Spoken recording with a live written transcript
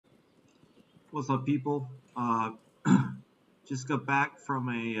What's up, people? Just got back from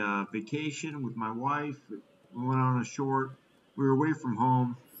a vacation with my wife. We went on a short. We were away from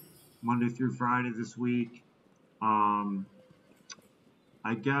home Monday through Friday this week. Um,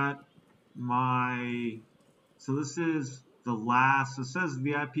 I got my. So this is the last. It says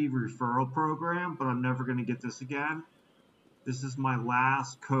VIP referral program, but I'm never gonna get this again. This is my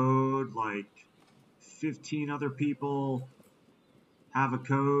last code. Like 15 other people have a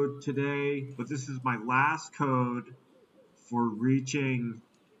code today, but this is my last code for reaching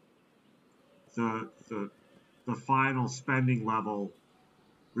the the the final spending level,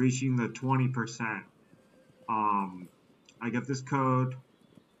 reaching the 20%. Um, I got this code.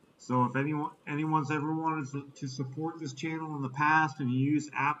 So if anyone's ever wanted to support this channel in the past and you use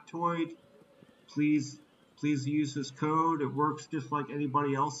Aptoide, please use this code. It works just like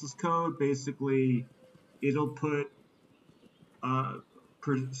anybody else's code. Basically, it'll put a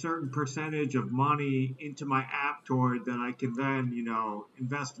certain percentage of money into my Aptoide that I can then,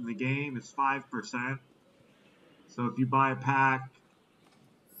 invest in the game. It's 5%. So if you buy a pack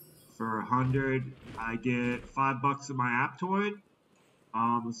for 100, I get $5 in my Aptoide.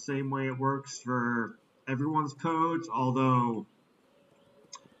 The same way it works for everyone's codes, although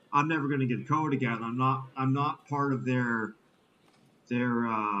I'm never going to get a code again. I'm not part of their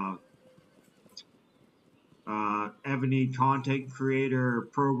Evony content creator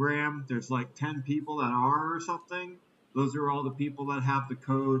program. There's like 10 people that are or something. Those are all the people that have the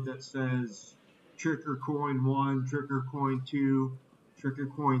code that says Tricker Coin 1, Tricker Coin 2, Tricker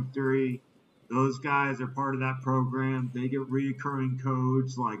Coin 3. Those guys are part of that program. They get recurring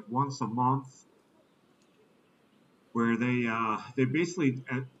codes like once a month, where they basically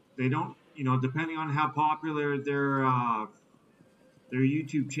they don't, depending on how popular their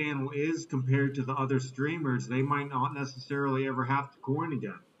YouTube channel is compared to the other streamers, they might not necessarily ever have to coin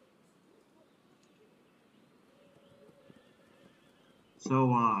again.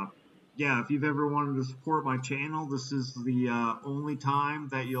 So yeah, if you've ever wanted to support my channel, this is the only time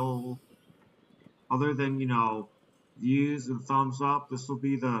that you'll, other than views and thumbs up, this will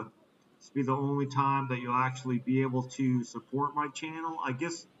be the only time that you'll actually be able to support my channel. I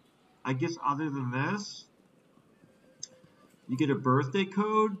guess other than this, you get a birthday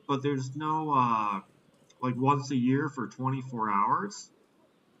code, but there's no like once a year for 24 hours.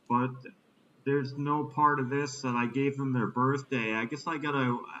 But there's no part of this that I gave them their birthday. I guess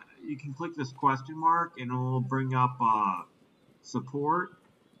you can click this question mark and it'll bring up support.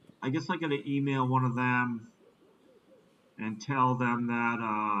 I guess I gotta email one of them and tell them that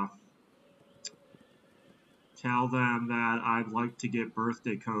I'd like to get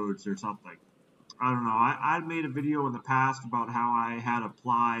birthday codes or something. I don't know. I'd made a video in the past about how I had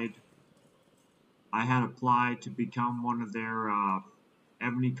applied to become one of their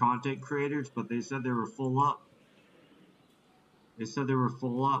Evony content creators, but they said they were full up.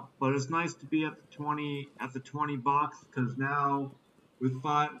 But it's nice to be at the 20 bucks, because now with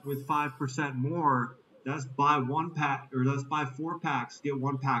 5% more, that's buy one pack, or that's buy 4 packs, get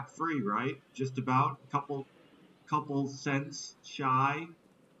 1 pack free, right? Just about a couple cents shy.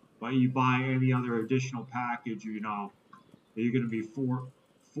 But you buy any other additional package, you're going to be 4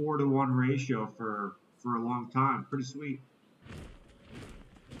 to 1 ratio for a long time. Pretty sweet.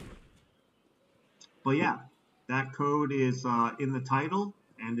 But yeah, that code is in the title,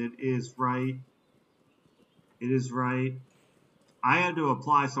 and it is right. I had to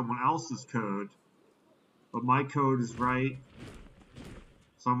apply someone else's code, but my code is right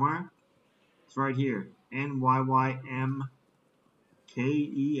somewhere. It's right here. NYYMKELZ.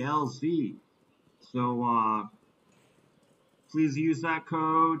 So please use that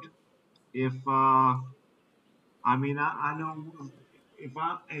code. If I know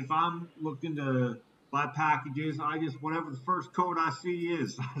if I'm looking to buy packages, I just, whatever the first code I see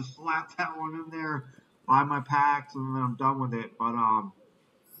is, I slap that one in there, buy my packs, and then I'm done with it. But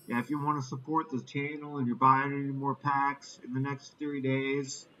yeah, if you want to support the channel and you're buying any more packs in the next 3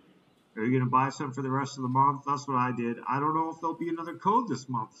 days, or you're gonna buy some for the rest of the month, that's what I did. I don't know if there'll be another code this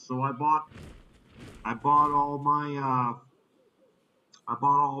month, so I bought all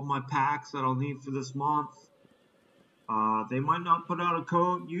my packs that I'll need for this month. They might not put out a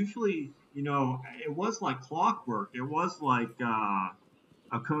code. Usually, it was like clockwork. It was like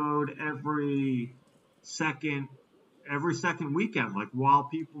a code every second weekend, like while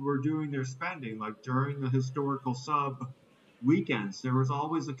people were doing their spending, like during the historical sub weekends, there was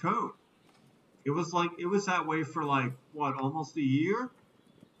always a code. It was that way for like what, almost a year.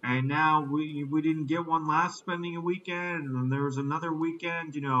 And now we didn't get one last spending a weekend, and then there was another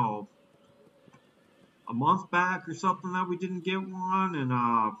weekend, a month back or something, that we didn't get one. And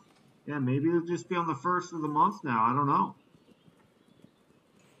Yeah, maybe it'll just be on the first of the month now. I don't know.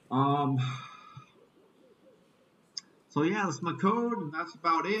 Um, so yeah, that's my code, and that's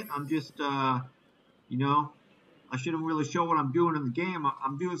about it. I'm just, you know, I shouldn't really show what I'm doing in the game.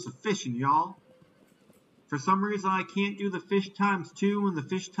 I'm doing some fishing, y'all. For some reason, I can't do the fish times 2 and the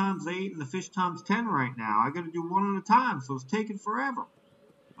fish times 8 and the fish times 10 right now. I got to do one at a time, so it's taking forever.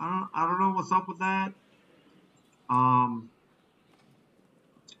 I don't know what's up with that. Um,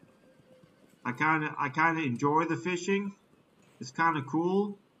 I kind of enjoy the fishing. It's kind of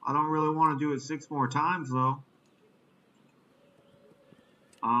cool. I don't really want to do it 6 more times though.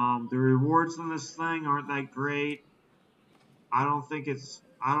 The rewards in this thing aren't that great. I don't think it's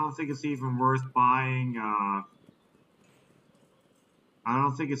even worth buying. I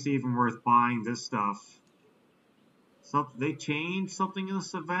don't think it's even worth buying this stuff. They changed something in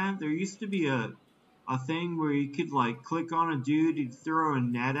this event. There used to be a thing where you could like click on a dude, you'd throw a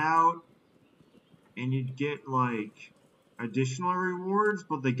net out, and you'd get like additional rewards,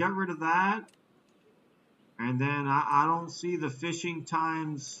 but they got rid of that. And then I don't see the fishing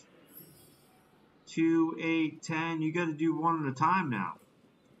times 2, 8, 10. You got to do one at a time now.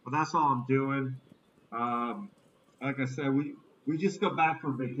 But that's all I'm doing. Um, like I said, we just got back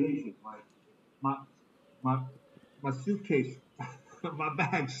from vacation. Like my my my suitcase, my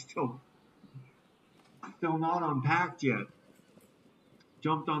bag's still not unpacked yet.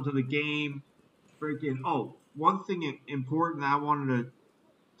 Jumped onto the game. Freaking one thing important that I wanted to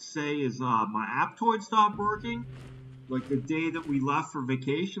say is my Aptoide stopped working. Like the day that we left for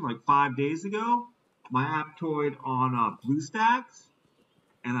vacation, like 5 days ago, my Aptoide on BlueStacks,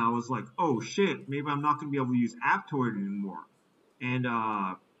 and I was like, oh shit, maybe I'm not gonna be able to use Aptoide anymore. And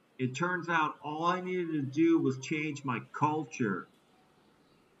it turns out all I needed to do was change my culture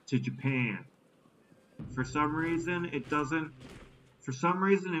to Japan. For some reason, it doesn't. For some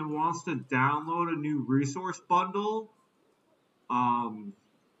reason, it wants to download a new resource bundle. Um,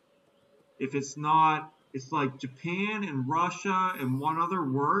 if it's not, it's like Japan and Russia and one other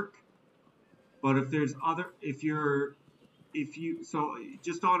work. But if there's other, if you, so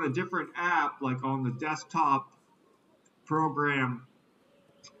just on a different app, like on the desktop program,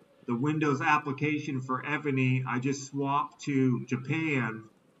 the Windows application for Evony, I just swapped to Japan.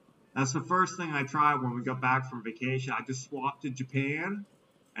 That's the first thing I tried when we got back from vacation. I just swapped to Japan,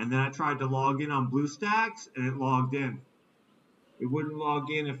 and then I tried to log in on BlueStacks, and it logged in. It wouldn't log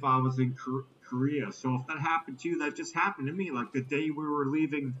in if I was in Korea. So if that happened to you, that just happened to me. Like the day we were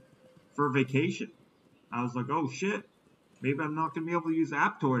leaving for vacation, I was like, oh shit, maybe I'm not gonna be able to use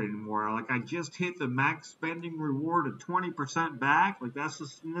Aptoide anymore. Like I just hit the max spending reward of 20% back. Like that's a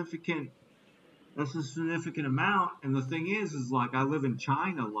significant amount. And the thing is like I live in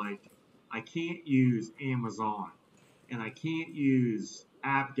China. Like I can't use Amazon and I can't use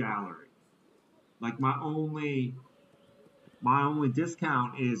App Gallery. Like my only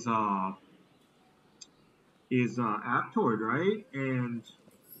discount is Aptoide, right? And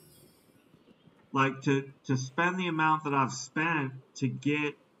like to spend the amount that I've spent to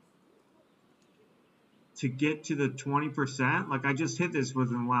get to the 20%, like I just hit this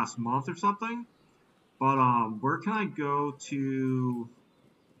within the last month or something. But where can I go to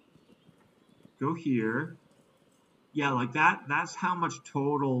go here? Yeah, like that's how much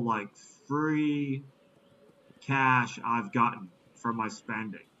total like free cash I've gotten from my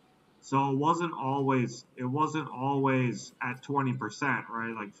spending. So it wasn't always at 20%,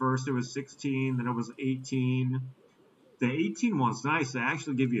 right? Like first it was 16, then it was 18. The 18 one's nice. They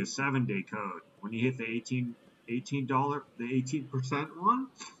actually give you a 7-day code when you hit the $18, the 18% one.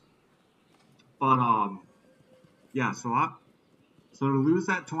 But yeah, so to lose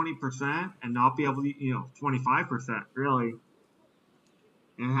that 20% and not be able to, 25% really,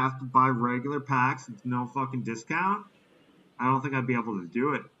 and have to buy regular packs with no fucking discount, I don't think I'd be able to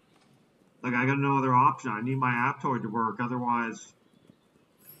do it. Like I got no other option. I need my Aptoide to work, otherwise.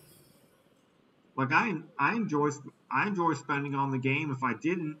 Like I enjoy spending on the game. If I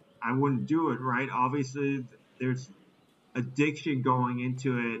didn't, I wouldn't do it, right? Obviously, there's addiction going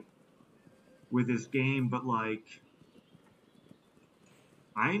into it with this game, but like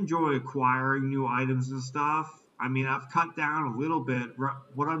I enjoy acquiring new items and stuff. I mean, I've cut down a little bit.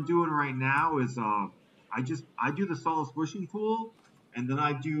 What I'm doing right now is I do the solo wishing pool, and then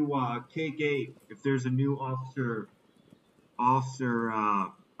I do K-gate if there's a new officer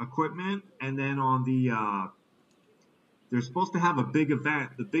equipment, and then on the they're supposed to have a big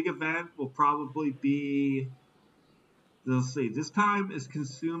event. The big event will probably be, let's see, this time is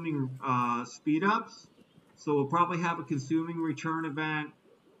consuming speed ups, so we'll probably have a consuming return event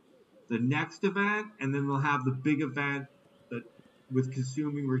the next event, and then they'll have the big event with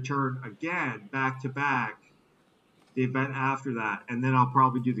consuming return again, back to back, the event after that, and then I'll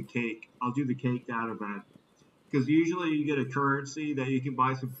probably do the cake. I'll do the cake that event. Because usually you get a currency that you can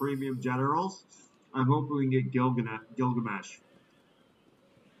buy some premium generals. I'm hoping we can get Gilgamesh.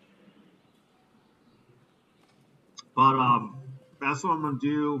 But that's what I'm gonna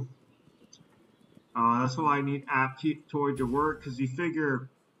do. That's why I need Aptoide to work, because you figure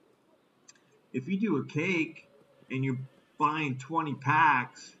if you do a cake and you're buying 20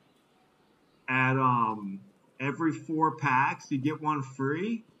 packs at every 4 packs you get one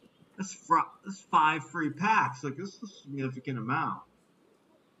free. That's 5 free packs. Like, this is a significant amount.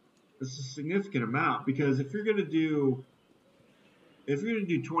 This is a significant amount, because if you're gonna do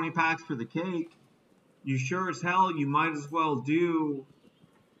 20 packs for the cake, you sure as hell you might as well do,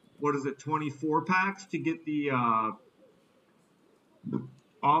 what is it, 24 packs to get the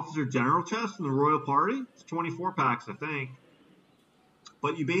Officer General chest and the Royal Party. It's 24 packs, I think.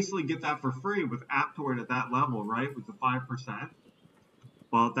 But you basically get that for free with Aptoide at that level, right? With the 5%.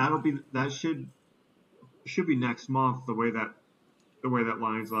 Well, that should be next month, the way that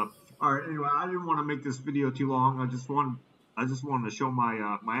lines up. All right. Anyway, I didn't want to make this video too long. I just wanted to show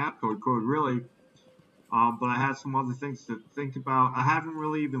my my Aptoide code, really. But I had some other things to think about. I haven't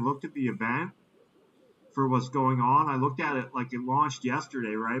really even looked at the event for what's going on. I looked at it like it launched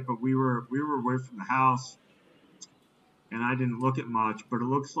yesterday, right? But we were away from the house, and I didn't look at much. But it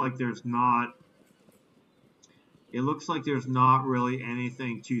looks like there's not really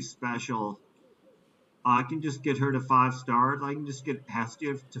anything too special. I can just get her to 5 stars. I can just get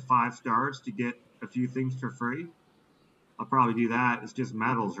Hestia to 5 stars to get a few things for free. I'll probably do that. It's just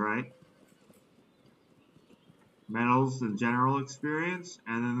medals, right? Medals and general experience,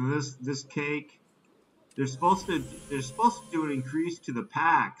 and then this cake. They're supposed to do an increase to the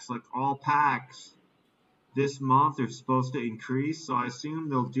packs, like all packs this month are supposed to increase. So I assume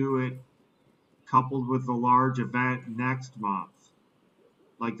they'll do it coupled with the large event next month.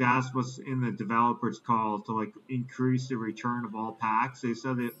 Like, that's what's in the developer's call, to like increase the return of all packs. They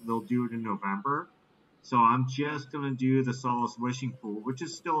said that they'll do it in November. So I'm just gonna do the Solace Wishing Pool, which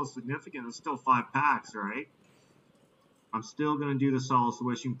is still significant. It's still 5 packs, right? I'm still gonna do the Solace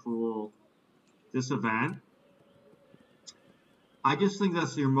Wishing Pool this event. I just think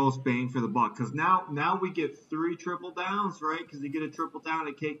that's your most bang for the buck, because now we get 3 triple downs, right? Because you get a triple down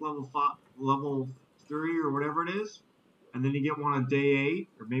at cake level 3 or whatever it is, and then you get one on day 8,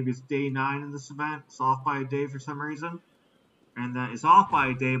 or maybe it's day 9 in this event. It's off by a day for some reason, and it's off by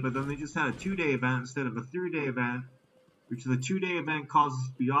a day. But then they just had a 2-day event instead of a 3-day event, which the 2-day event causes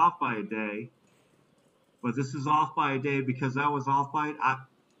it to be off by a day. But this is off by a day because that was off by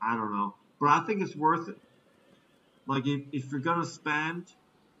I don't know, but I think it's worth it. Like, if you're gonna spend,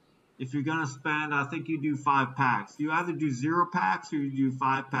 I think you do 5 packs. You either do 0 packs or you do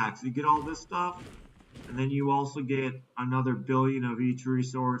 5 packs. You get all this stuff, and then you also get another billion of each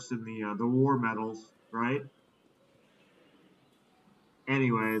resource in the war medals, right?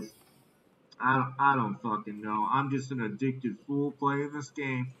 Anyways, I don't fucking know. I'm just an addicted fool playing this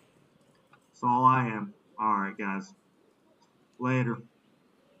game. That's all I am. All right, guys. Later.